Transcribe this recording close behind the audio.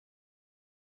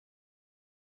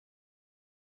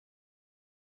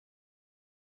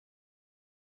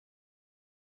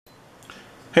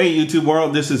Hey YouTube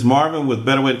world, this is Marvin with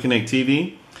Better Way to Connect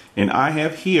TV, and I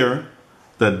have here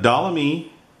the Dolamee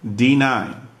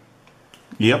D9.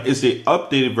 Yep, it's the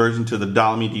updated version to the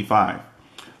Dolamee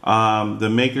D5. The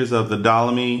makers of the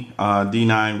Dolamee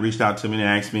D9 reached out to me and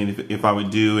asked me if I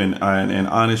would do an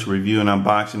honest review and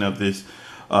unboxing of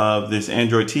this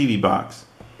Android TV box.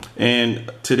 And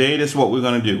today, that's what we're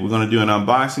going to do. We're going to do an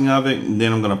unboxing of it, and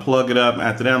then I'm going to plug it up.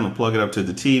 After that, I'm going to plug it up to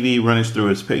the TV, run it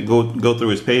through its go through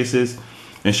its paces,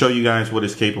 and show you guys what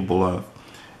it's capable of.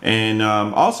 And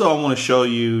also, I want to show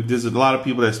you, there's a lot of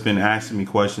people that's been asking me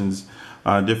questions,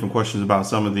 different questions about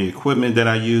some of the equipment that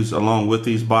I use along with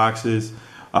these boxes.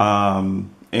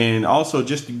 And also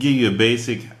just to give you a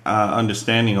basic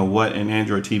understanding of what an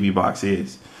Android TV box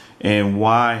is and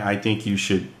why I think you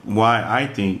should,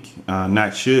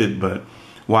 not should, but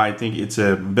why I think it's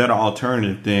a better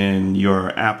alternative than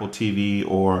your Apple TV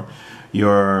or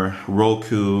your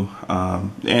Roku.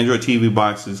 Android TV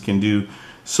boxes can do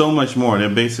so much more. They're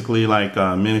basically like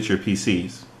miniature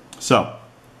PCs. So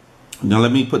now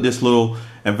let me put this little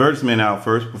advertisement out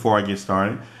first before I get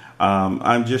started.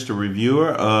 I'm just a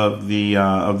reviewer of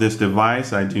this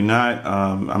device. I do not.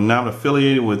 I'm not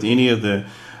affiliated with any of the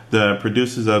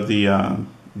producers of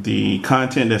the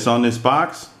content that's on this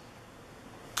box.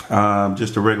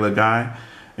 Just a regular guy.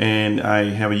 And I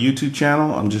have a YouTube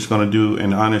channel. I'm just going to do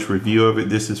an honest review of it.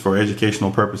 This is for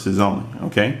educational purposes only,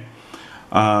 okay?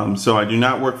 So I do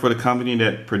not work for the company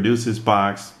that produces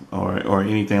box or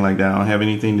anything like that. I don't have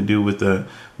anything to do with the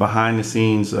behind the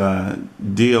scenes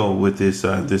deal with this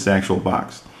actual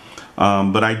box.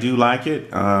 But I do like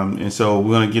it, and so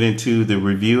we're going to get into the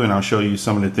review, and I'll show you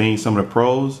some of the things, some of the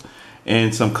pros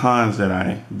and some cons that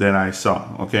I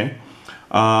saw, okay?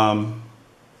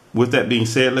 With that being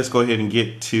said, let's go ahead and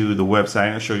get to the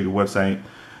website. I'll show you the website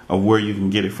of where you can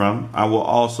get it from. I will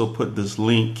also put this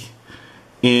link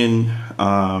in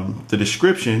the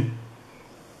description.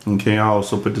 Okay, I'll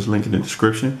also put this link in the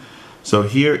description. So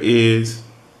here is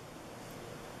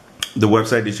the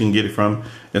website that you can get it from.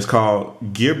 It's called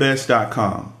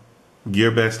gearbest.com.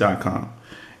 Gearbest.com.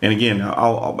 And again,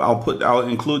 I'll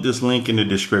include this link in the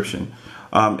description.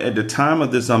 At the time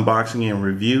of this unboxing and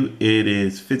review, it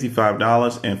is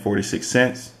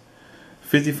 $55.46.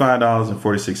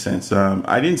 $55.46.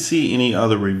 I didn't see any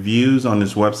other reviews on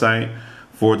this website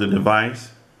for the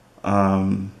device,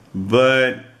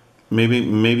 but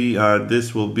maybe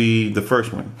this will be the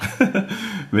first one.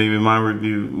 Maybe my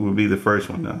review will be the first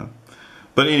one.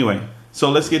 But anyway,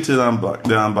 so let's get to the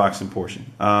unboxing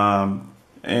portion.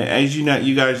 As you know,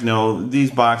 you guys know,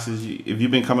 these boxes, if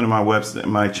you've been coming to my website,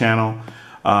 my channel,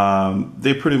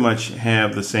 they pretty much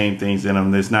have the same things in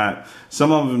them. There's not,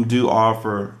 some of them do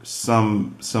offer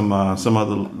some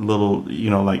other little,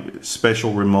 like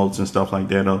special remotes and stuff like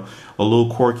that, a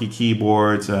little quirky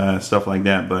keyboards, stuff like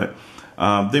that, but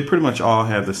they pretty much all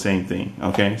have the same thing.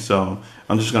 Okay, so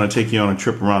I'm just going to take you on a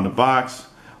trip around the box.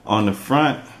 On the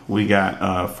front, we got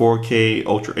 4K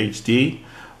Ultra HD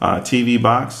TV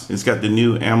box. It's got the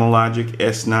new AMOLogic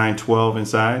S912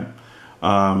 inside.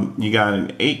 You got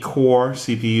an 8-core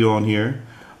CPU on here.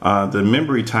 The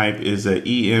memory type is a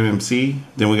eMMC.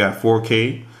 Then we got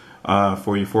 4K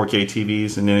for your 4K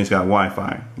TVs, and then it's got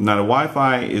Wi-Fi. Now the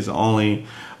Wi-Fi is only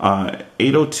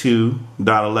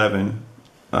 802.11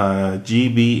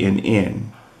 GB and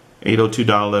N.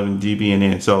 802.11 GB and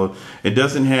N. So it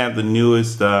doesn't have the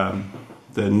newest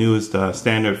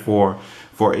standard for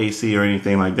AC or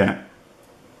anything like that.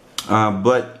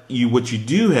 But what you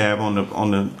do have on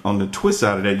the twist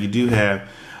side of that, you do have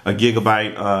a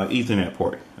gigabyte Ethernet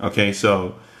port. Okay,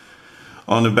 so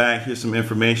on the back, here's some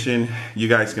information. You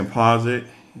guys can pause this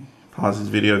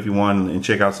video if you want, and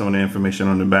check out some of the information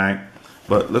on the back.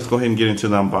 But let's go ahead and get into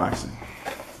the unboxing.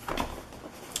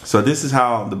 So this is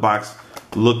how the box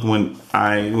looked when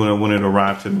it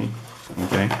arrived to me.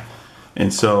 Okay,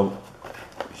 and so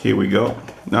here we go.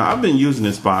 Now I've been using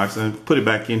this box and put it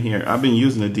back in here. I've been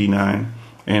using the D9,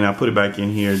 and I put it back in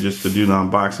here just to do the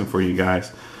unboxing for you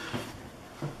guys.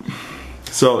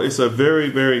 So it's a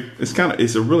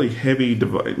it's a really heavy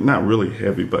device. Not really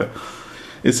heavy, but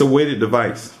it's a weighted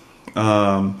device.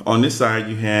 On this side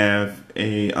you have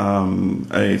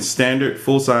a standard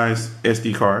full-size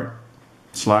SD card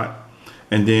slot,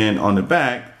 and then on the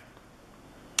back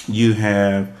you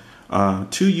have 2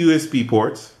 USB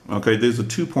ports. Okay, there's a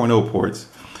 2.0 ports,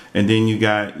 and then you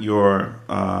got your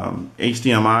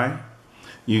HDMI.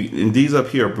 And these up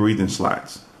here are breathing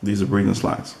slots. These are breathing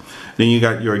slots. Then you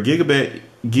got your gigabit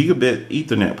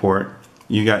Ethernet port.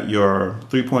 You got your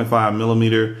 3.5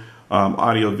 millimeter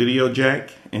audio video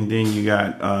jack, and then you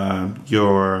got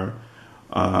your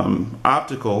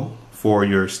optical for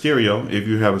your stereo. If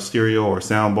you have a stereo or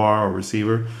sound bar or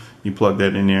receiver, you plug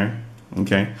that in there.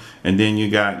 Okay, and then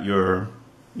you got your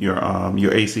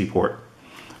AC port.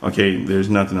 Okay, there's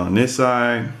nothing on this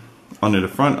side. On the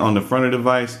front of the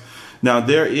device. Now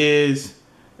there is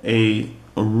a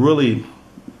really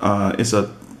it's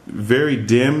a very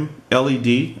dim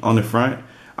LED on the front.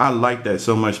 I like that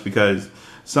so much because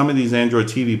some of these Android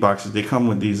TV boxes, they come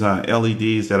with these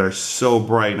LEDs that are so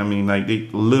bright. I mean, like, they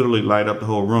literally light up the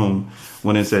whole room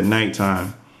when it's at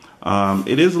nighttime.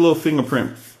 It is a little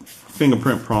fingerprint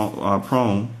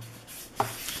prone.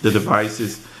 The device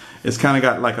it's kind of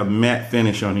got like a matte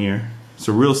finish on here. It's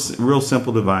a real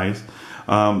simple device,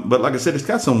 but like I said, it's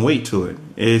got some weight to it.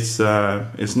 It's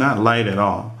not light at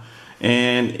all,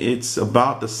 and it's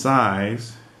about the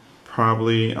size,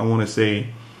 probably, I want to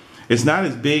say, it's not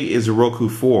as big as a Roku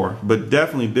 4, but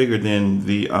definitely bigger than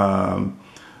the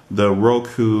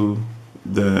Roku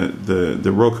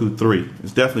the Roku 3.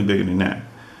 It's definitely bigger than that,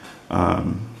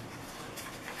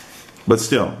 but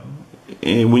still,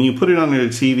 and when you put it under the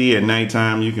TV at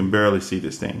nighttime, you can barely see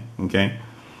this thing. Okay,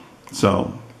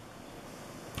 so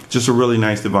just a really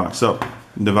nice device. What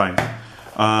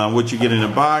you get in the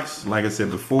box, like I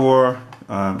said before,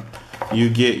 you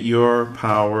get your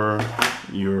power,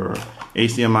 your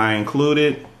HDMI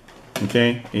included.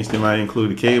 Okay, HDMI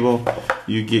included cable.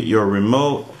 You get your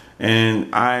remote,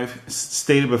 and I've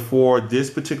stated before, this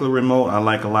particular remote I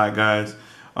like a lot, guys.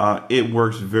 It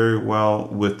works very well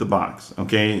with the box.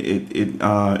 Okay,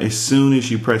 as soon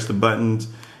as you press the buttons,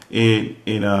 it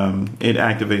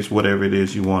activates whatever it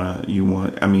is you want.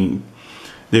 I mean,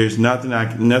 there's nothing I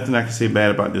can say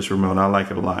bad about this remote. I like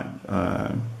it a lot.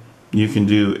 You can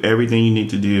do everything you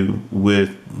need to do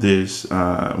with this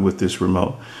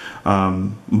remote.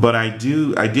 But I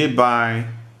did buy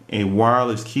a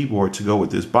wireless keyboard to go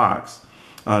with this box.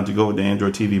 To go with the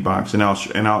Android TV box, and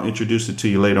I'll introduce it to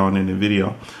you later on in the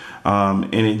video,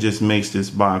 and it just makes this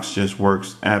box just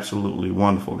works absolutely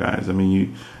wonderful, guys. I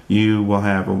mean, you will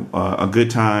have a good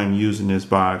time using this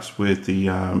box with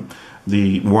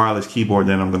the wireless keyboard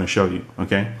that I'm going to show you.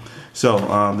 Okay, so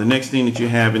the next thing that you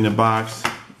have in the box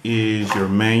is your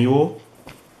manual,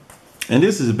 and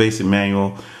this is a basic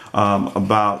manual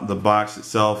about the box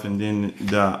itself, and then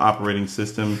the operating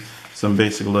system. Some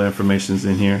basic little information's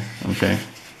in here. Okay,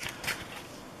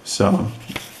 so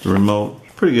the remote,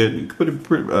 pretty good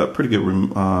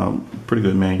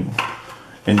manual,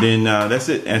 and then that's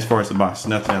it as far as the box.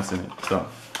 Nothing else in it. So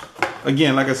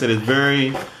again, like I said, it's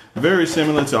very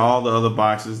similar to all the other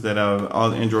boxes that all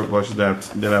the Android boxes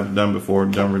that I've done before,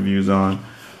 done reviews on.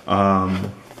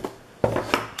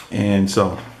 And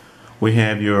so we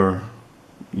have your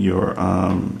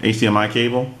HDMI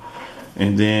cable.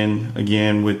 And then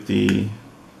again with the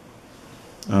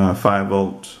 5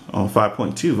 volts on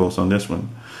 5.2 volts on this one,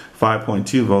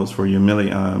 5.2 volts for your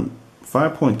 5.2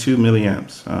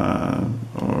 milliamps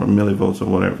or millivolts or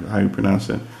whatever how you pronounce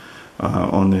it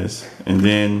on this, and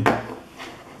then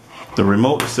the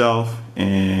remote itself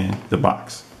and the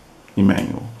box, the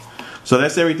manual. So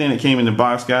that's everything that came in the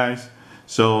box, guys.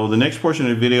 So the next portion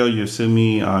of the video, you'll see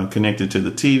me connected to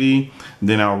the TV.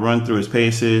 Then I'll run through its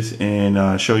paces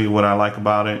and show you what I like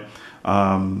about it.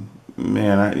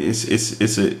 Man, I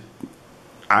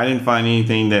didn't find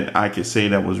anything that I could say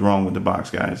that was wrong with the box,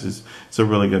 guys. It's a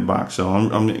really good box. So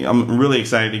I'm really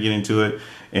excited to get into it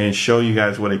and show you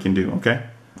guys what it can do. Okay,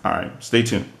 all right, stay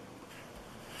tuned.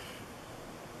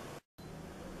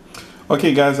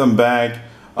 Okay, guys, I'm back.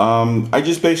 I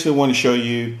just basically want to show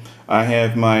you. I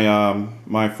have my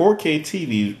my 4K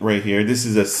TV right here. This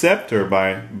is a Scepter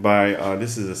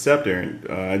this is a Scepter.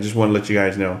 I just want to let you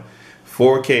guys know,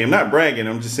 4K. I'm not bragging.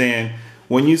 I'm just saying,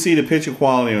 when you see the picture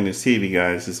quality on this TV,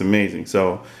 guys, it's amazing.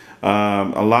 So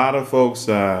a lot of folks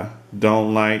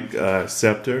don't like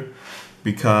Scepter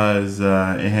because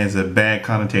it has a bad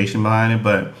connotation behind it.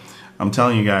 But I'm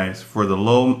telling you guys, for the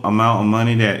low amount of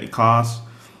money that it costs,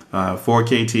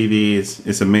 4K TV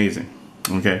it's amazing.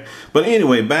 Okay, but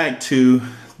anyway, back to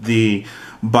the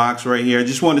box right here. I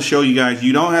just want to show you guys,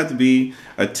 you don't have to be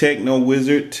a techno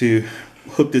wizard to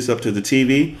hook this up to the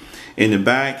TV. In the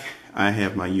back, I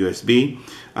have my USB,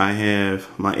 I have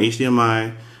my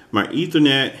HDMI, my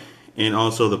Ethernet, and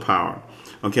also the power.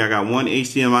 Okay, I got one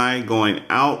HDMI going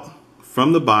out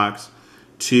from the box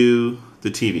to the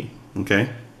TV.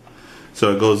 Okay,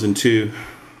 so it goes into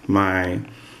my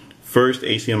first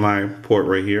HDMI port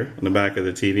right here on the back of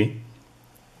the TV.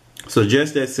 So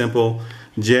just that simple,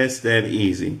 just that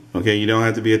easy. Okay, you don't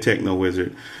have to be a techno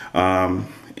wizard.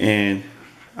 And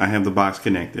I have the box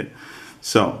connected.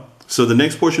 So the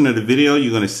next portion of the video, you're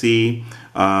going to see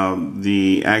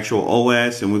the actual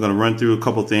OS, and we're going to run through a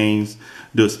couple things,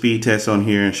 do a speed test on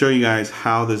here, and show you guys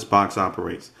how this box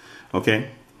operates. Okay?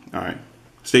 All right.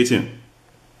 Stay tuned.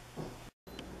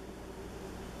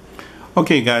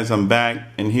 Okay, guys, I'm back,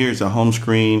 and here's a home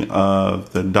screen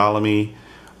of the Dolamee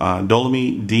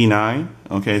D9.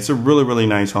 Okay, it's a really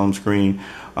nice home screen,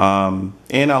 and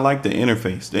I like the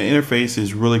interface. The interface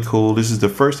is really cool. This is the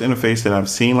first interface that I've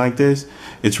seen like this.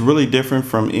 It's really different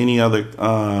from any other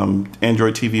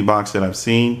Android TV box that I've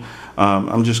seen.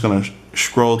 I'm just gonna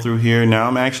scroll through here. Now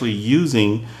I'm actually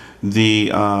using the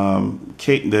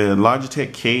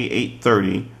Logitech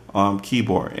K830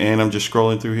 keyboard, and I'm just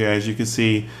scrolling through here. As you can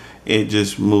see, it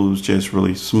just moves just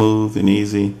really smooth and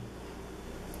easy.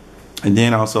 And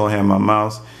then also I have my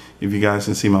mouse. If you guys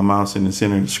can see my mouse in the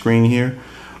center of the screen here.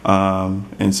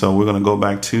 And so we're going to go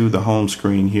back to the home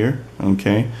screen here.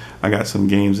 Okay, I got some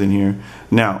games in here.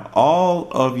 Now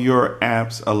all of your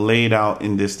apps are laid out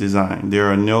in this design. There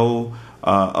are no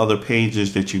other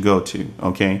pages that you go to.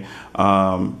 Okay,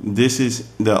 this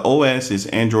is the OS is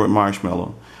Android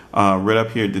Marshmallow. Right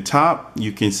up here at the top,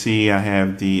 you can see I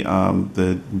have the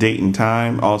date and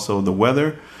time, also the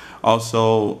weather.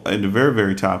 Also at the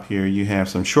very top here, you have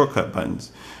some shortcut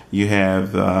buttons. You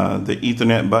have the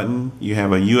Ethernet button. You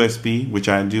have a USB, which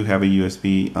I do have a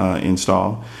USB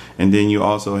installed, and then you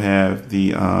also have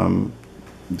the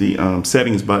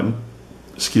settings button.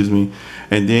 Excuse me.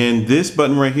 And then this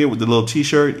button right here with the little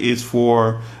T-shirt is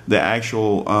for the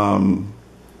actual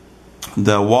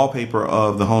the wallpaper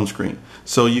of the home screen.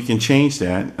 So you can change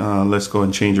that. Let's go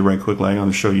and change it right quickly. I'm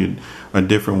going to show you a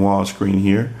different wall screen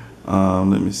here.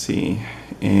 Let me see.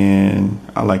 And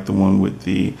I like the one with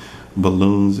the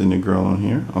balloons and the girl on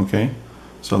here. Okay,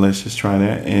 so let's just try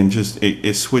that, and just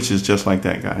it switches just like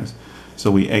that, guys.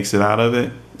 So we exit out of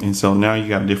it, and so now you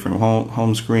got a different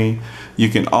home screen. You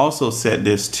can also set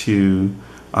this to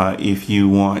if you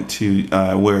want to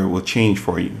where it will change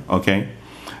for you. Okay,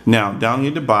 now down here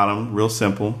at the bottom, real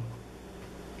simple,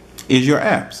 is your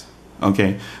apps.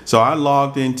 Okay, so I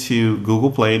logged into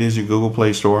Google Play. It is your Google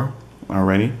Play Store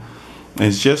already.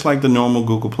 It's just like the normal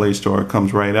Google Play Store. It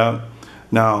comes right up.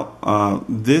 Now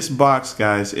this box,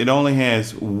 guys, it only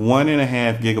has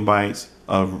 1.5 gigabytes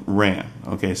of RAM.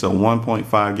 Okay, so 1.5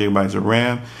 gigabytes of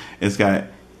RAM. It's got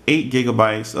 8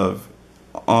 gigabytes of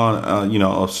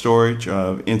of storage,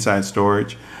 inside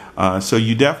storage. So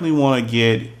you definitely want to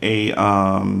get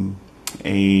an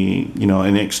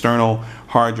external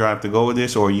hard drive to go with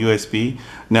this, or USB.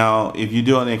 Now if you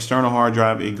do an external hard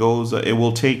drive, it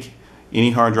will take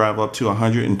any hard drive up to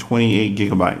 128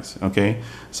 gigabytes. Okay,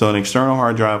 so an external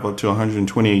hard drive up to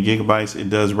 128 gigabytes, it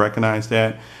does recognize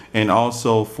that. And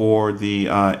also for the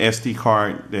SD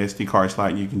card, the SD card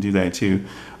slot, you can do that too.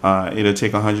 It'll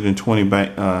take 120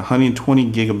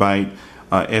 gigabyte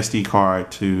SD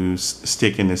card to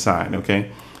stick in the side.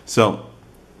 Okay, so,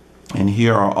 and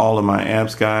here are all of my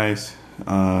apps, guys.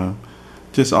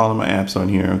 Just all of my apps on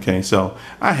here. Okay, so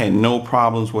I had no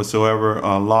problems whatsoever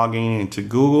logging into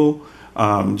Google.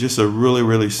 Just a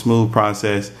really smooth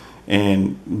process,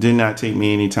 and did not take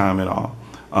me any time at all.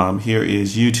 Here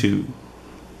is YouTube.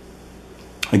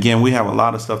 Again, we have a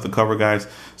lot of stuff to cover, guys,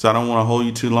 so I don't want to hold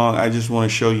you too long. I just want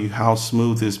to show you how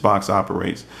smooth this box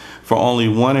operates. For only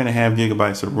 1.5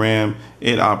 gigabytes of RAM,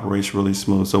 it operates really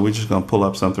smooth. So we're just going to pull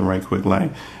up something right quick,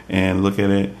 and look at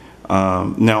it.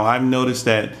 Now I've noticed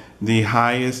that the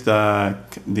highest,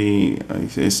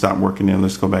 it stopped working there.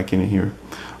 Let's go back in here.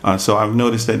 So I've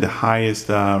noticed that the highest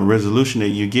resolution that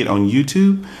you get on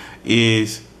YouTube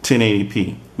is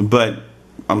 1080p. But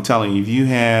I'm telling you, if you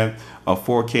have a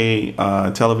 4K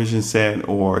television set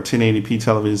or 1080p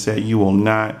television set, you will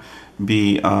not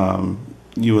be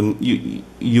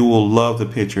you will love the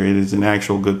picture. It is an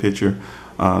actual good picture.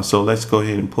 So let's go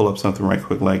ahead and pull up something right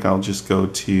quick. Like I'll just go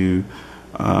to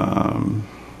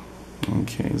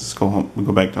okay, let's go home. We'll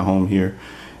go back to home here,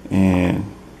 and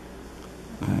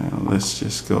let's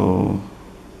just go.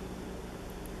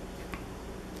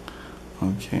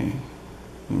 Okay,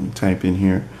 let me type in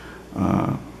here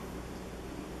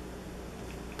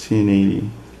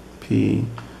 1080p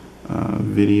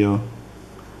video,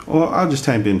 or I'll just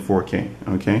type in 4K.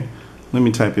 Okay, let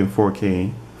me type in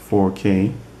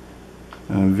 4K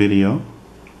video.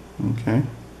 Okay,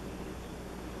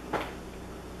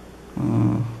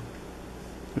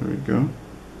 there we go.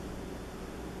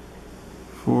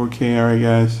 4K. All right,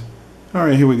 guys. All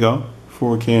right, here we go.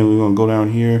 4K, and we're gonna go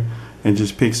down here and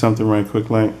just pick something right quick,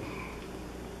 like.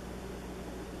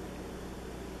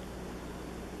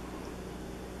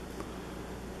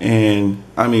 And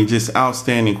I mean, just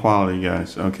outstanding quality,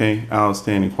 guys. Okay,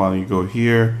 outstanding quality. You go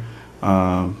here,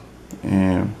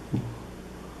 and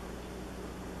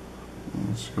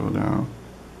Scroll down.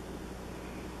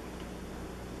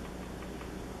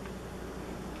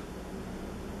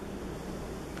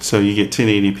 So you get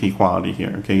 1080p quality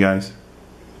here, okay, guys?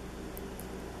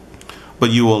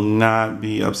 But you will not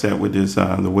be upset with this.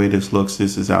 The way this looks,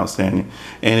 this is outstanding.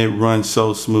 And it runs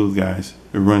so smooth, guys.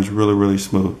 It runs really, really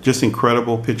smooth. Just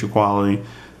incredible picture quality.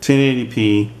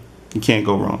 1080p, you can't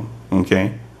go wrong,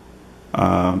 okay?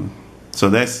 So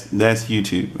that's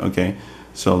YouTube, okay?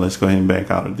 So let's go ahead and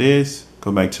back out of this.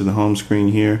 Go back to the home screen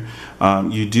here.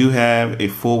 You do have a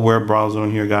full web browser on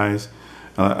here, guys.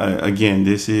 Again,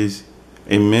 this is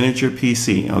a miniature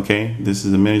PC, okay? This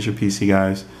is a miniature PC,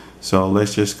 guys. So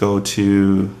let's just go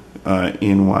to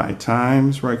NY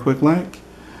Times right quick like.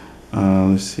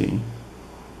 Let's see.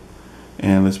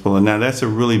 And let's pull it. Now that's a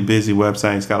really busy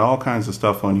website. It's got all kinds of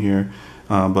stuff on here.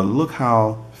 But look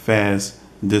how fast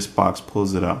this box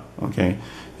pulls it up, okay?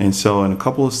 And so in a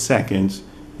couple of seconds,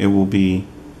 it will be,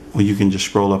 well, you can just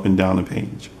scroll up and down the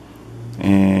page.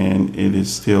 And it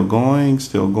is still going,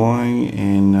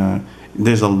 and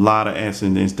there's a lot of ads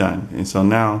and it's done. And so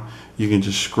now you can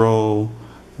just scroll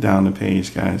down the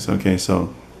page, guys. Okay,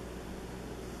 so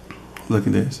look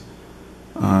at this.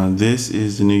 This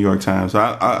is the New York Times.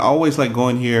 I always like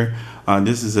going here.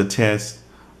 This is a test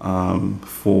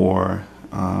for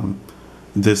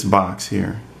this box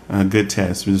here. A good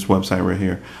test for this website right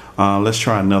here. Let's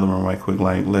try another one right quick.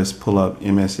 Like, let's pull up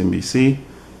MSNBC.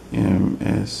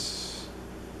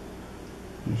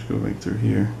 Let's go back through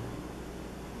here.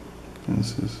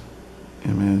 This is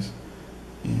MSNBC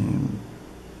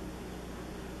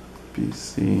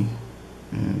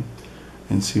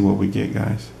and see what we get,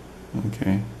 guys.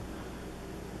 Okay.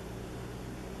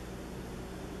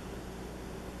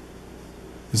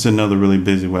 It's another really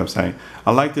busy website.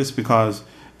 I like this because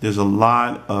there's a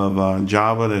lot of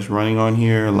Java that's running on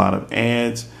here, a lot of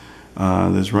ads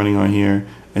that's running on here,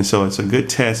 and so it's a good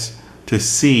test to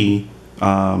see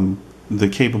the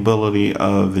capability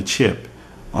of the chip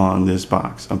on this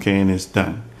box. Okay, and it's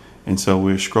done. And so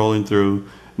we're scrolling through.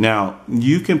 Now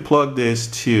you can plug this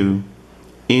to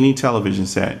any television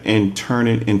set and turn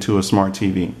it into a smart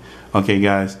TV. Okay,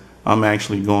 guys, I'm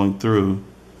actually going through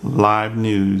live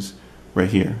news right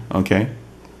here. Okay,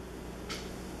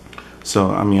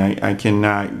 so I mean, I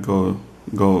cannot go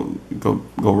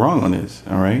wrong on this.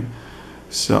 All right,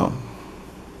 so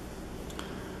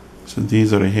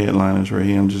these are the headliners right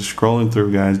here. I'm just scrolling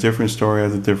through, guys. Different story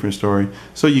after different story,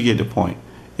 so you get the point.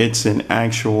 It's an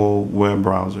actual web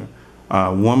browser.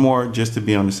 One more just to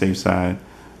be on the safe side.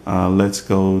 Let's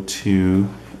go to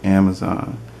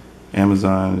Amazon.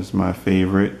 Amazon is my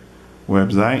favorite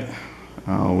website.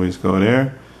 I always go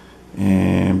there,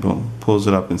 and boom, pulls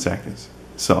it up in seconds.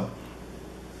 So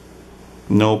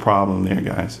no problem there,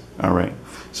 guys. All right,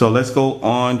 so let's go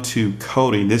on to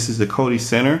Kodi. This is the Kodi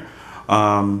Center.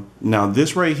 Now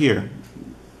this right here,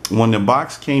 when the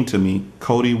box came to me,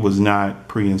 Kodi was not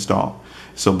pre-installed.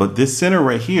 So, but this center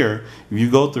right here, if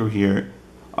you go through here,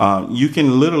 you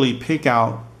can literally pick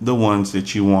out the ones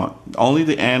that you want, only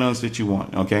the add-ons that you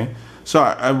want. Okay, so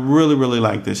I really, really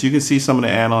like this. You can see some of the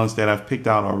add-ons that I've picked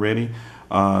out already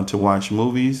to watch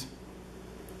movies.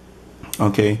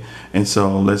 Okay, and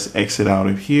so let's exit out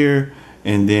of here,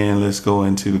 and then let's go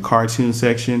into the cartoon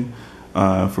section.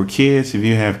 For kids, if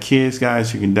you have kids,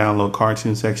 guys, you can download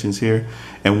cartoon sections here.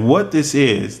 And what this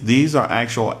is, these are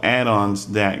actual add-ons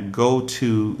that go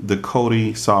to the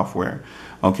Kodi software.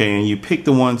 Okay, and you pick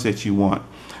the ones that you want.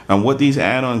 And what these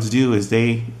add-ons do is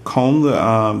they comb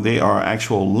the they are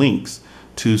actual links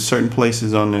to certain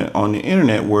places on the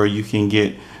internet where you can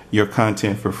get your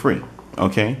content for free.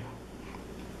 Okay,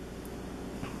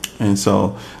 and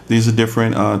so these are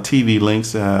different TV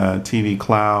links, TV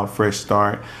Cloud, Fresh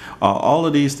Start, all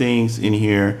of these things in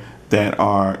here that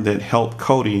help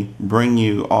Kodi bring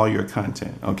you all your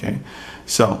content. Okay,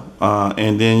 so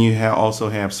and then you also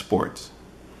have sports.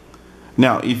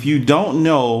 Now, if you don't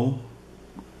know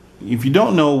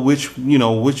which, I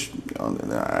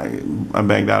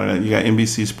backed out of that. You got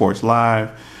NBC Sports Live,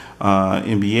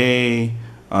 NBA,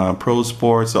 Pro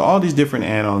Sports, so all these different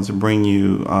add-ons that bring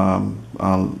you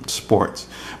sports.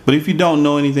 But if you don't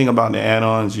know anything about the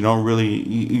add-ons, you don't really,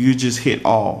 you just hit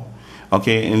all,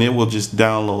 okay, and it will just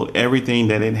download everything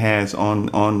that it has on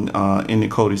in the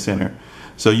Kodi Center.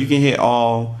 So you can hit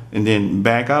all and then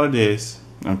back out of this,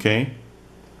 okay,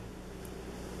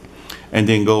 and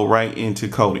then go right into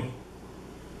Kodi.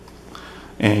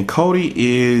 And Kodi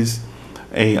is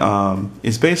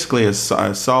it's basically a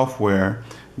software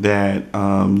that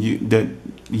that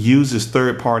uses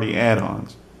third-party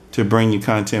add-ons to bring you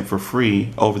content for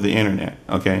free over the internet.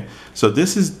 Okay, so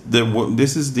this is the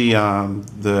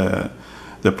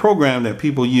the program that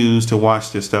people use to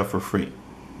watch this stuff for free.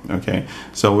 Okay,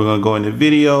 so we're gonna go into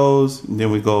videos,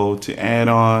 then we go to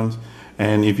add-ons,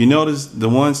 and if you notice, the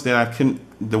ones that I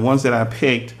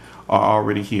picked are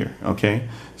already here. Okay,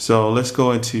 so let's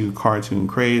go into Cartoon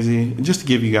Crazy just to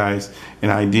give you guys an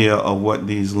idea of what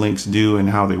these links do and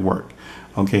how they work.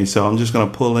 Okay, so I'm just gonna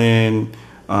pull in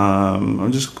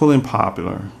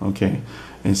popular. Okay,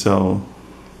 and so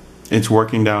it's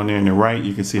working down there on the right.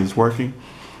 You can see it's working.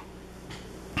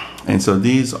 And so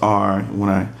these are, when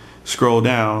I scroll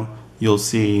down, you'll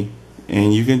see,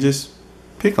 and you can just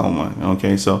pick on one.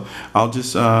 Okay, so I'll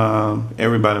just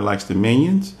everybody likes the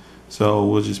Minions, so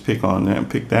we'll just pick on that,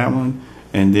 pick that one.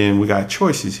 And then we got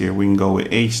choices here. We can go with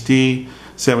HD,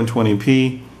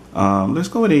 720p. Let's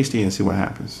go with HD and see what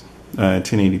happens.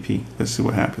 1080p. Let's see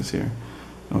what happens here.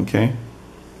 Okay,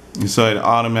 and so it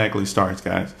automatically starts,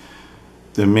 guys,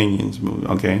 the Minions movie.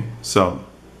 Okay, so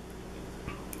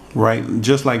right,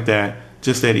 just like that,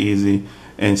 just that easy.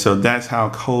 And so that's how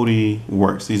Kodi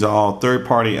works. These are all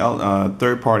third-party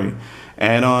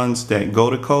add-ons that go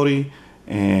to Kodi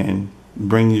and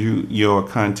bring you your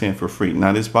content for free.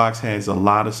 Now this box has a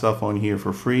lot of stuff on here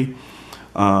for free,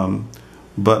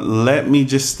 but let me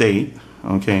just state,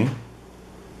 okay,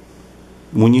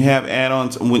 when you have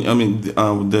add-ons,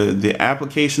 the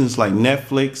applications like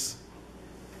Netflix,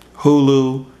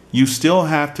 Hulu, you still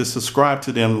have to subscribe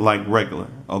to them like regular.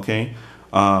 Okay,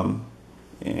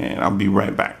 and I'll be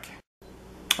right back.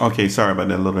 Okay, sorry about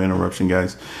that little interruption,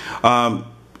 guys.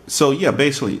 So yeah,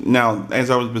 basically, now as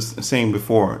I was saying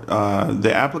before,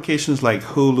 the applications like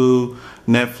Hulu,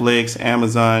 Netflix,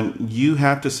 Amazon, you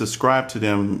have to subscribe to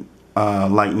them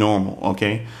like normal.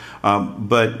 Okay,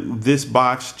 but this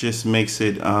box just makes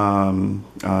it,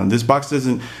 this box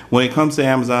doesn't, when it comes to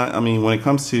Amazon, when it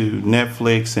comes to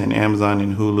Netflix and Amazon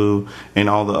and Hulu and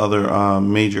all the other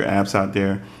major apps out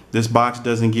there, this box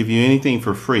doesn't give you anything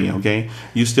for free. Okay,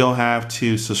 you still have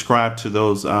to subscribe to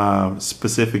those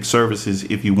specific services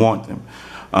if you want them.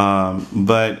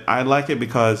 But I like it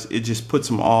because it just puts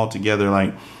them all together.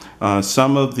 Like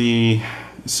the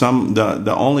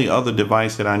only other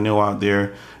device that I know out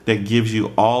there that gives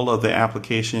you all of the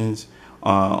applications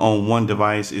on one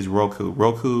device is Roku.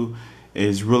 Roku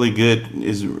is really good.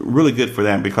 For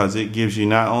that because it gives you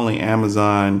not only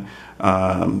Amazon,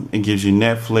 it gives you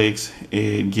Netflix,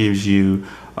 it gives you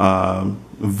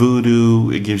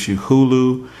Vudu, it gives you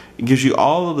Hulu, it gives you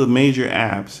all of the major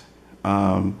apps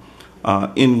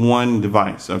in one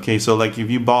device. Okay, so like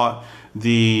if you bought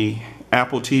the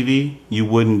Apple TV, you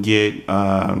wouldn't get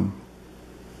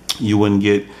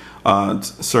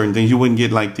certain things. You wouldn't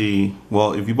get like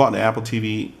if you bought the Apple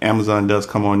TV, Amazon does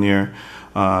come on there,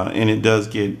 and it does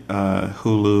get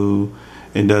Hulu.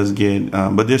 It does get,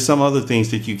 but there's some other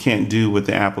things that you can't do with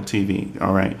the Apple TV.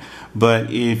 All right, but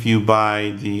if you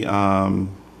buy the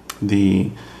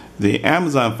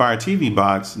Amazon Fire TV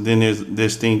box, then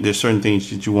there's certain things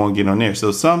that you won't get on there.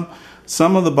 So some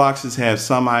of the boxes have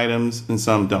some items and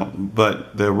some don't.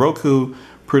 But the Roku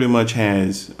pretty much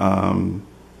has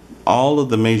all of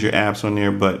the major apps on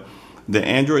there. But the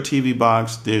Android TV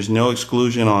box, there's no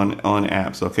exclusion on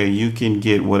apps. Okay, you can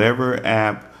get whatever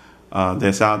app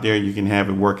that's out there, you can have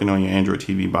it working on your Android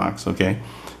TV box. Okay,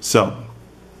 so,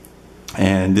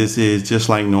 and this is just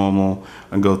like normal.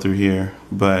 I'll go through here,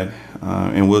 but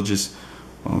and we'll just,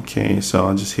 okay, so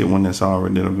I'll just hit one that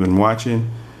I've been watching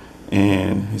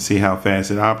and see how fast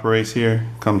it operates here.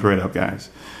 Comes right up, guys.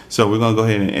 So we're gonna go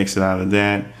ahead and exit out of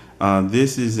that.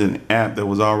 This is an app that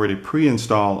was already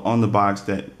pre-installed on the box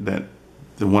that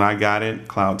when I got it,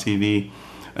 Cloud TV,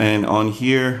 and on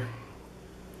here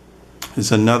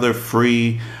it's another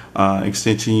free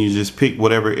extension. You just pick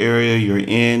whatever area you're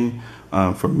in.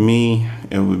 For me,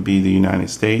 it would be the United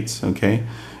States. Okay,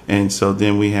 and so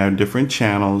then we have different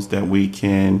channels that we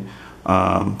can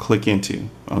click into.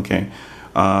 Okay,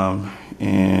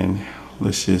 and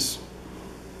let's just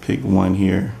pick one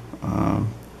here,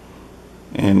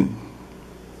 and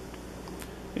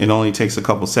it only takes a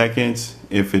couple seconds.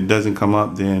 If it doesn't come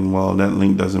up, then well, that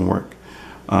link doesn't work.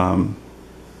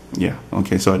 Yeah,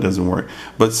 okay, so it doesn't work.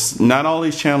 But not all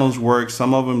these channels work.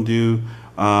 Some of them do,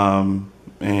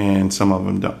 and some of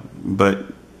them don't. But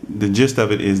the gist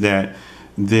of it is that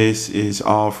this is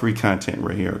all free content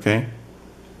right here. Okay,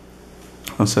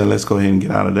 so let's go ahead and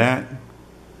get out of that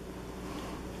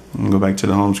and go back to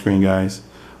the home screen, guys.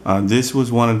 This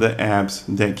was one of the apps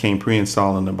that came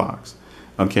pre-installed in the box.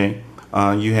 Okay,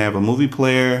 you have a movie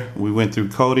player. We went through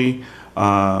Kodi,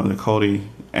 the Kodi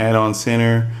add-on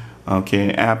center.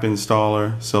 Okay, app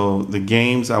installer. So the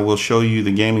games, I will show you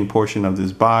the gaming portion of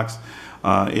this box.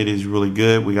 It is really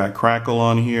good. We got Crackle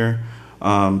on here.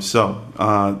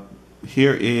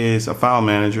 here is a file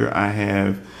manager. I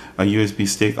have a USB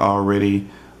stick already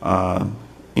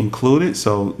included.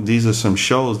 So these are some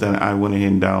shows that I went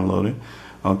ahead and downloaded.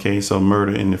 Okay, so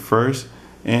Murder in the First,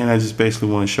 and I just basically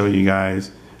want to show you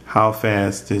guys how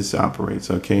fast this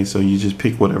operates. Okay, so you just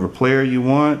pick whatever player you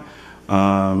want.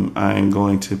 I'm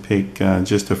going to pick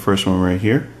just the first one right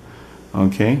here.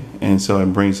 Okay, and so it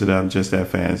brings it up just that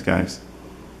fast, guys.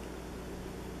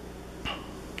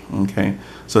 Okay,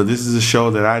 so this is a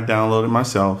show that I downloaded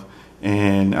myself,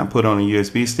 and I put on a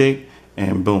USB stick,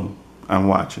 and boom, I'm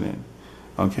watching it.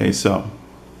 Okay, so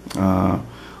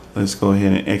let's go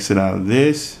ahead and exit out of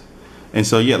this. And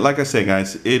so, yeah, like I said,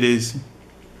 guys, it is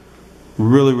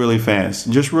really fast.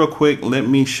 Just real quick, let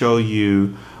me show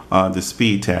you the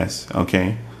speed test.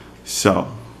 Okay,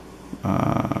 so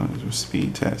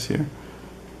speed test here,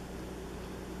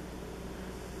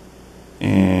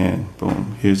 and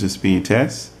boom, here's the speed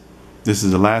test. This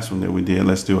is the last one that we did.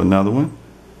 Let's do another one.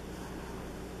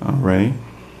 Alrighty.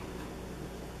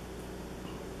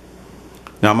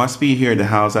 Now my speed here at the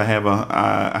house, I have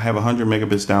 100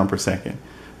 megabits down per second.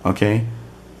 Okay,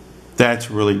 that's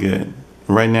really good.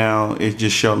 Right now it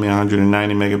just showed me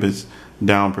 190 megabits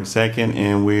down per second,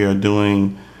 and we are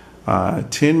doing 10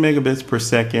 megabits per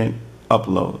second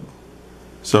upload.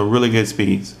 So really good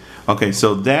speeds. Okay,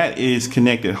 so that is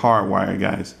connected hardwired,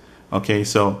 guys. Okay,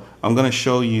 so I'm gonna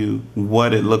show you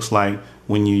what it looks like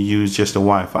when you use just a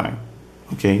Wi-Fi.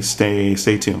 Okay, stay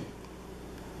tuned.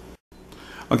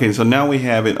 Okay, so now we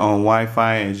have it on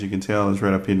Wi-Fi. As you can tell, it's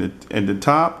right up here at the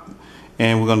top,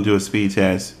 and we're gonna do a speed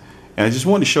test. And I just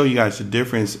wanted to show you guys the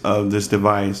difference of this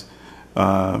device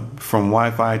from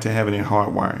Wi-Fi to having it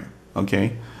hardwired.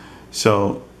 Okay,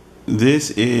 so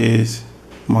this is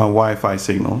my Wi-Fi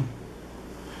signal.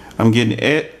 I'm getting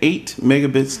 8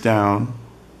 megabits down,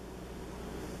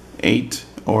 8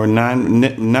 or 9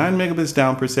 megabits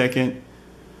down per second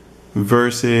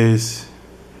versus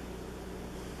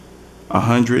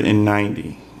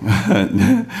 190.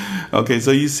 Okay,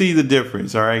 so you see the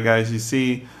difference. All right, guys, you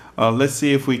see. Let's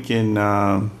see if we can.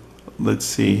 Let's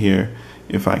see here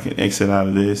if I can exit out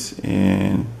of this,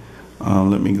 and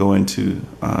let me go into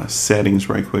settings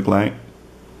right quick, like,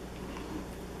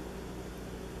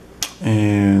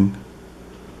 and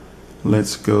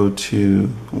let's go to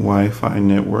Wi-Fi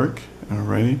network.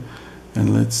 Alrighty,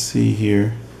 and let's see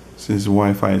here. Since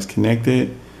Wi-Fi is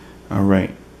connected. All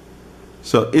right.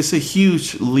 So it's a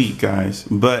huge leak, guys.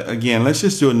 But again, let's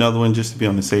just do another one just to be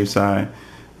on the safe side.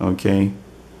 Okay.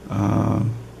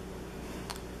 And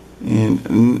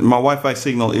my Wi-Fi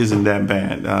signal isn't that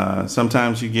bad.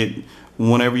 Sometimes you get,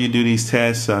 whenever you do these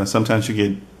tests, sometimes you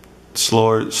get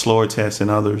slower tests than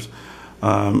others.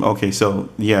 Okay, so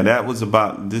yeah, that was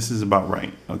about, this is about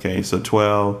right. Okay, so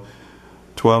 12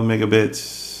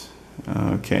 megabits.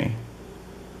 Okay.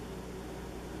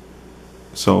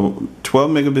 So 12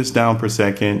 megabits down per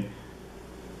second,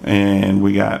 and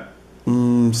we got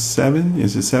 7.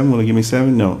 Is it 7? Will it give me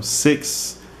 7? No,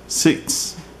 6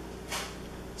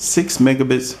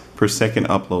 megabits per second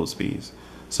upload speeds.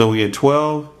 So we had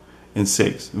 12 and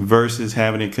 6 versus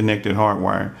having it connected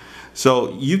hardwired.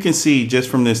 So you can see just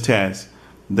from this test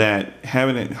that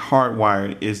having it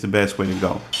hardwired is the best way to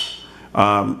go.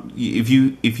 If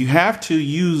you have to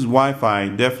use Wi-Fi,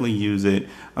 definitely use it.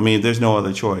 I mean, there's no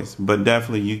other choice, but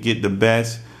definitely you get the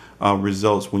best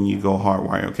results when you go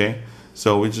hardwire. Okay,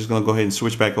 so we're just gonna go ahead and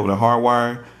switch back over to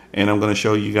hardwire, and I'm gonna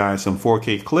show you guys some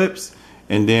 4K clips,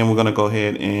 and then we're gonna go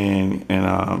ahead and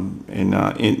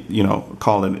you know,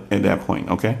 call it at that point.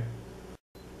 Okay.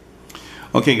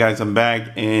 Okay, guys, I'm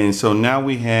back, and so now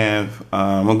we have.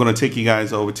 I'm gonna take you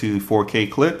guys over to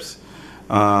 4K clips.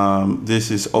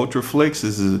 This is Ultraflix.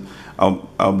 This is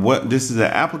this is an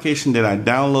application that I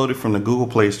downloaded from the Google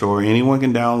Play Store. Anyone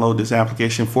can download this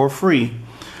application for free.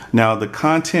 Now, the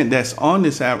content that's on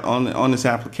this on this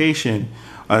application,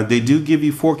 they do give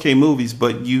you 4K movies,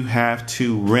 but you have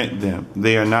to rent them.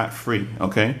 They are not free.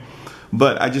 Okay,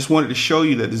 but I just wanted to show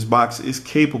you that this box is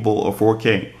capable of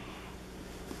 4K.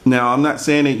 Now, I'm not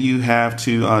saying that you have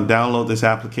to download this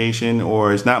application,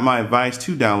 or it's not my advice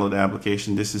to download the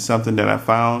application. This is something that I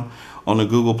found on the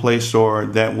Google Play Store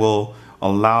that will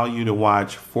allow you to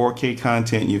watch 4K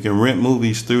content. You can rent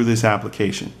movies through this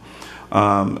application.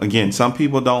 Again, some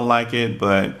people don't like it,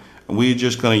 but we're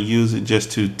just going to use it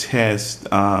just to test the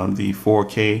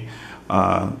 4K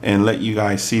and let you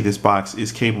guys see this box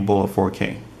is capable of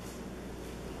 4K.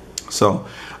 So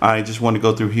I just want to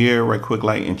go through here right quick,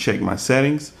 like, and check my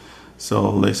settings. So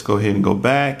let's go ahead and go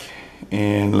back,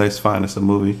 and let's find us a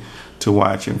movie to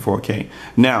watch in 4K.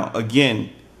 Now, again,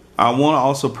 I want to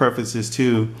also preface this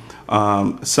too.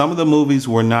 Some of the movies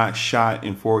were not shot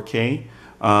in 4K,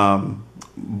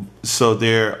 So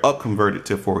they're up converted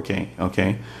to 4K.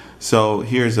 Okay, so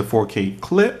here's a 4K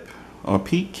clip or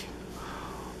peak.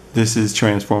 This is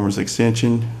Transformers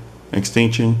extinction,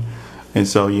 and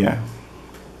so yeah.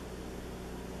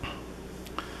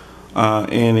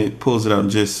 And it pulls it up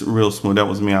just real smooth. That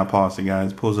was me, I paused it,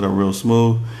 guys. Pulls it up real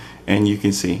smooth, and you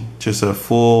can see just a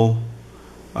full,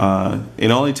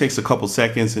 it only takes a couple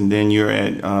seconds and then you're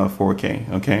at 4K.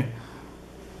 Okay,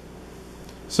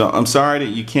 so I'm sorry that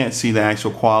you can't see the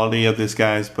actual quality of this,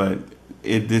 guys, but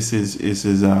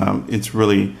it's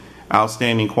really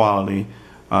outstanding quality.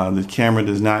 The camera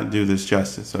does not do this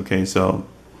justice. Okay, so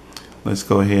let's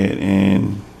go ahead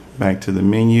and back to the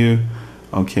menu.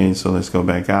 Okay, so let's go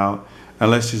back out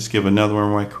and let's just give another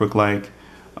one right quick like.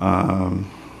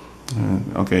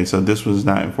 Okay, so this was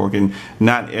not in 4K.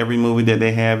 Not every movie that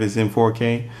they have is in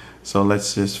 4K. So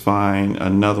let's just find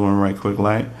another one right quick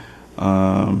like.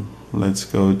 Let's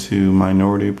go to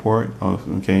Minority Report. Oh,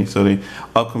 okay, so they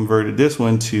up converted this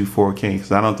one to 4K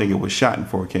because I don't think it was shot in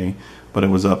 4K, but it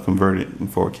was up converted in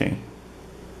 4K.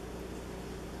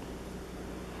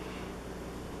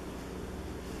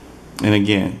 And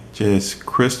again, just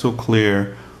crystal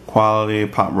clear quality,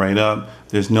 pop right up.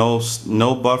 There's no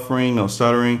buffering, no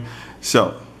stuttering.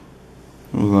 So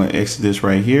we're going to exit this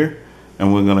right here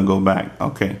and we're going to go back.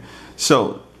 Okay,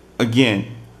 so again,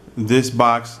 this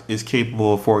box is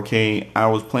capable of 4K. I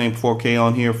was playing 4K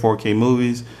on here, 4K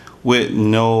movies with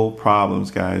no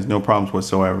problems, guys. No problems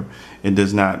whatsoever. It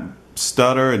does not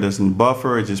stutter, it doesn't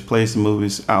buffer, it just plays the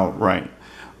movies outright.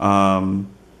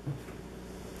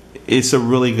 It's a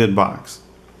really good box.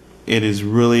 It is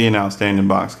really an outstanding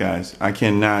box, guys. I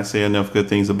cannot say enough good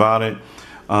things about it.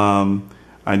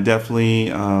 I definitely,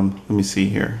 let me see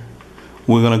here.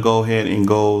 We're gonna go ahead and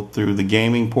go through the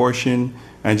gaming portion.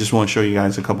 I just want to show you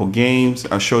guys a couple games.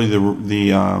 I'll show you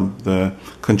the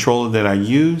controller that I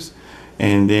use,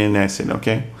 and then that's it.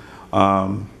 Okay.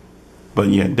 But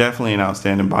yeah, definitely an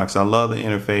outstanding box. I love the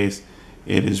interface.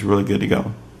 It is really good to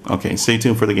go. Okay, stay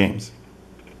tuned for the games.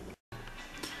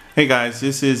 Hey guys,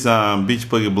 this is Beach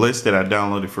Boogie Bliss that I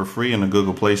downloaded for free in the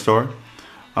Google Play Store.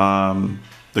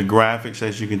 The graphics,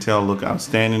 as you can tell, look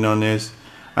outstanding on this.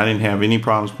 I didn't have any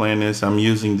problems playing this. I'm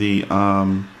using the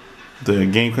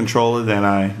game controller the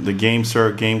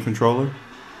GameSir game controller.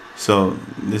 So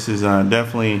this is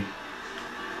definitely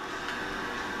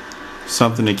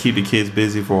something to keep the kids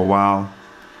busy for a while,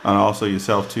 and also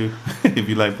yourself too, if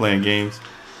you like playing games.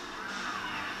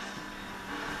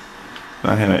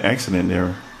 I had an accident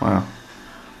there. Wow.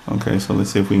 Okay, so let's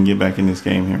see if we can get back in this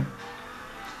game here.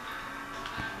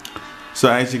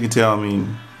 So as you can tell, I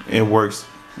mean, it works,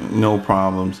 no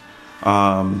problems.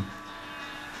 I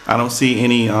don't see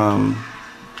any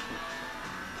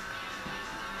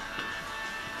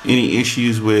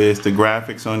issues with the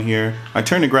graphics on here. I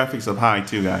turned the graphics up high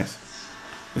too, guys.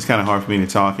 It's kind of hard for me to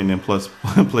talk and then plus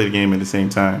play the game at the same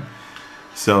time.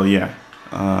 So yeah.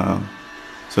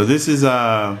 So this is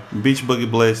Beach Boogie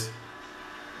Bliss.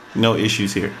 No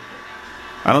issues here.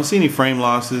 I don't see any frame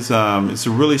losses. It's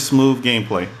a really smooth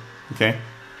gameplay. Okay.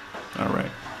 All right.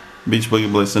 Beach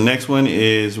Boogie Bliss. The next one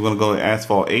is we're gonna go to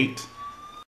Asphalt 8.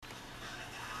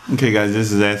 Okay, guys,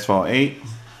 this is Asphalt 8,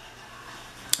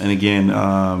 and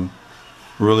again,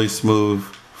 really smooth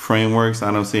frameworks.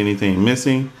 I don't see anything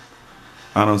missing.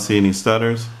 I don't see any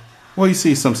stutters. Well, you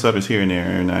see some stutters here and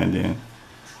there every now and then.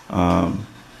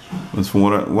 But from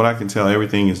what I can tell,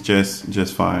 everything is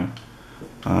just fine.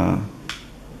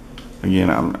 Again,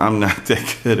 I'm not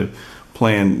that good at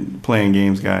playing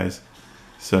games, guys.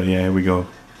 So yeah, here we go.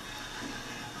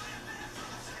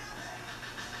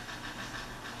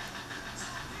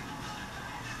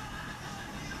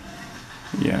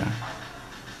 Yeah,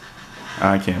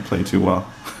 I can't play too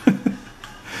well.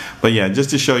 But yeah, just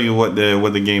to show you what the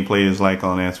gameplay is like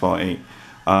on Asphalt 8.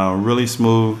 Really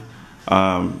smooth,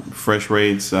 fresh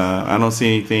rates. I don't see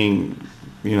anything,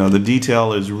 you know, the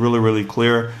detail is really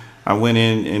clear. I went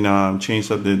in and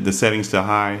changed up the settings to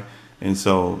high, and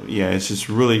so yeah, it's just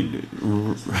really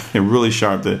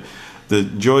sharp. The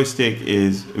joystick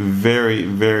is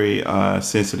very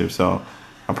sensitive, so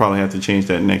I'll probably have to change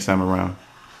that next time around.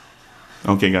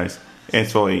 Okay guys,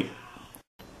 Asphalt 8.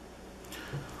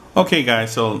 Okay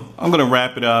guys, so I'm gonna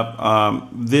wrap it up.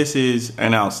 This is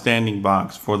an outstanding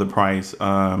box for the price.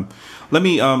 Let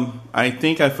me I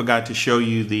think I forgot to show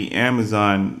you the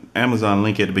Amazon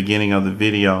link at the beginning of the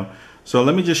video. So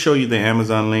let me just show you the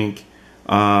Amazon link.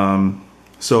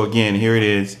 So again, here it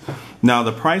is. Now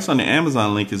the price on the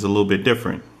Amazon link is a little bit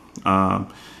different.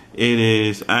 It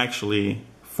is actually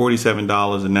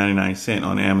 $47.99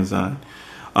 on Amazon.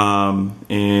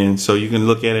 And so you can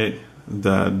look at it,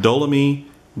 the Dolamee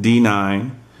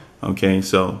D9. Okay,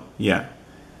 so yeah,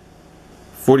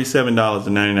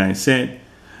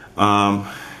 $47.99.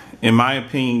 In my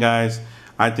opinion, guys,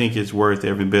 I think it's worth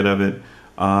every bit of it.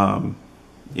 I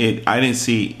didn't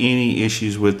see any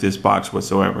issues with this box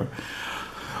whatsoever.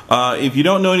 If you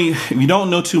don't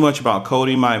know too much about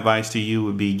coding, my advice to you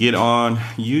would be get on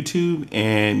YouTube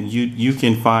and you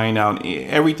can find out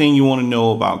everything you want to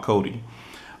know about coding.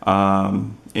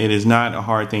 It is not a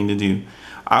hard thing to do.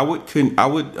 I would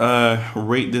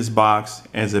rate this box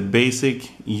as a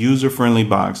basic user-friendly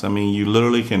box. I mean, you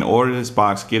literally can order this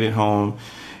box, get it home,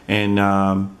 and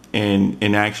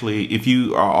actually, if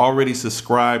you are already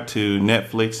subscribed to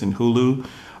Netflix and Hulu,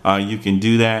 you can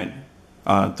do that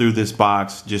through this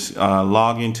box. Just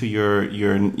log into your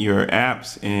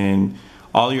apps, and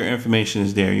all your information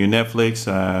is there. Your Netflix,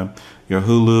 your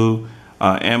Hulu,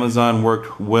 Amazon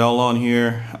worked well on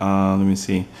here. Let me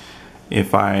see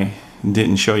if I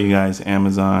didn't show you guys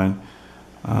Amazon.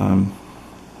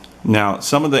 Now,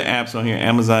 some of the apps on here,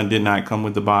 Amazon did not come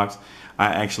with the box. I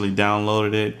actually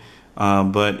downloaded it,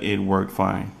 but it worked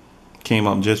fine. Came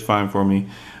up just fine for me.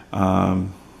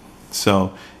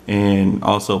 And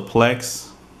also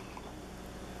Plex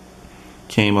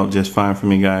came up just fine for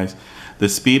me, guys. The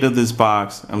speed of this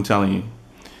box, I'm telling you,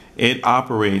 it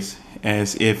operates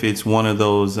as if it's one of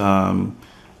those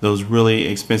really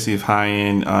expensive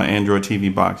high-end Android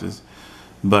TV boxes,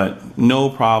 but no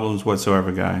problems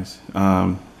whatsoever, guys.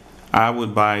 I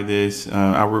would buy this.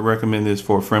 I would recommend this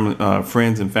for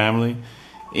friends and family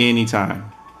anytime.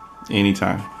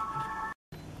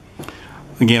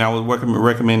 Again, I would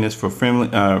recommend this for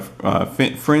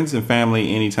friends and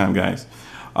family anytime, guys.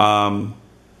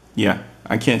 Yeah,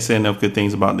 I can't say enough good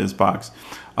things about this box.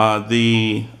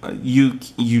 You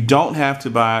don't have to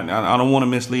buy. I don't want to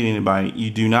mislead anybody.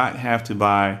 You do not have to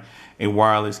buy a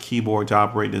wireless keyboard to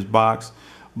operate this box,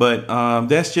 but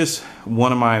that's just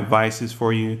one of my advices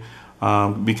for you,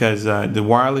 because the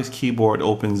wireless keyboard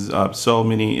opens up so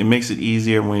many. It makes it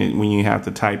easier when you have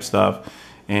to type stuff.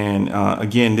 And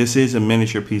again, this is a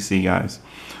miniature PC, guys.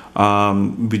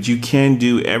 But you can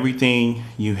do everything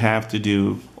you have to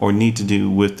do or need to do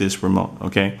with this remote,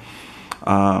 okay?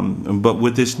 But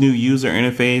with this new user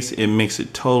interface, it makes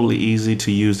it totally easy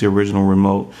to use the original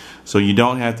remote, so you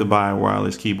don't have to buy a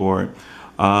wireless keyboard.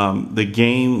 The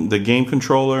game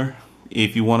controller,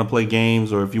 if you want to play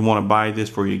games or if you want to buy this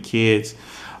for your kids,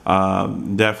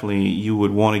 definitely you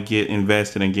would want to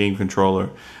invest in a game controller.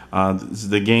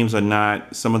 The games are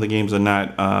not, some of the games are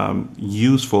not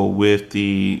useful with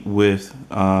the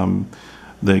remote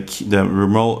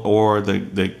or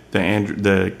the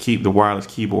wireless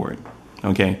keyboard.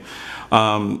 Okay,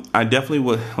 I definitely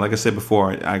would, like I said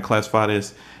before, I classify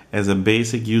this as a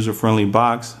basic user-friendly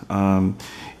box.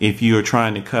 If you are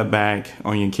trying to cut back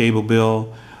on your cable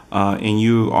bill and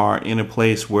you are in a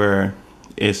place where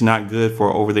it's not good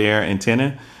for over-the-air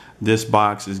antenna, this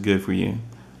box is good for you.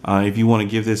 If you want to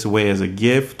give this away as a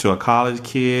gift to a college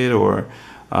kid or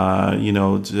to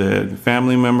a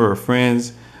family member or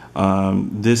friends,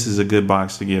 this is a good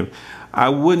box to give. I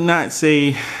would not say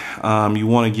you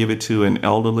want to give it to an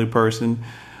elderly person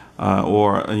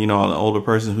or an older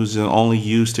person who's only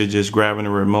used to just grabbing a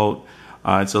remote.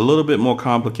 It's a little bit more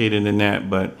complicated than that,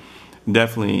 but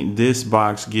definitely this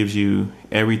box gives you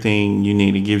everything you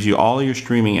need. It gives you all of your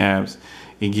streaming apps.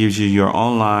 It gives you your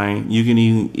online. You can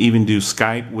even do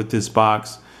Skype with this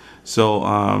box.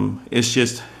 So it's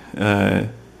just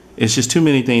too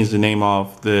many things to name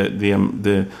off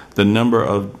the number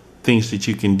of things that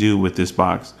you can do with this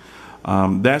box.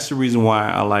 That's the reason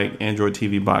why I like Android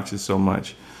TV boxes so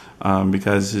much,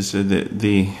 because it's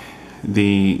the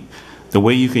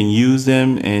way you can use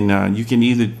them, and you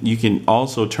can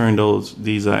also turn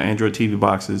these Android TV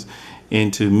boxes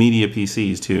into media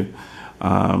PCs too.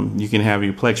 You can have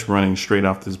your Plex running straight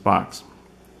off this box.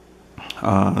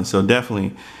 So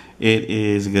definitely, it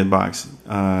is a good box.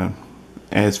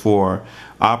 As for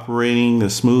operating, the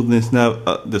smoothness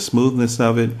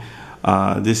of it,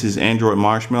 this is Android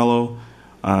Marshmallow.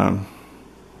 I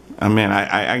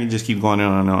can just keep going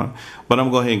on and on, but I'm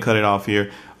gonna go ahead and cut it off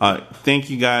here.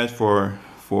 Thank you guys for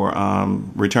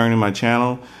returning my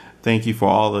channel. Thank you for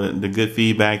all the good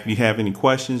feedback. If you have any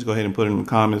questions, go ahead and put it in the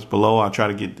comments below. I'll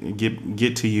try to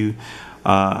get to you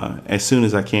as soon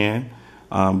as I can.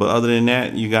 But other than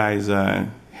that, you guys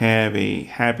have a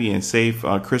happy and safe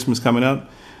Christmas coming up.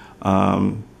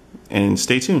 And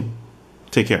stay tuned.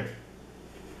 Take care.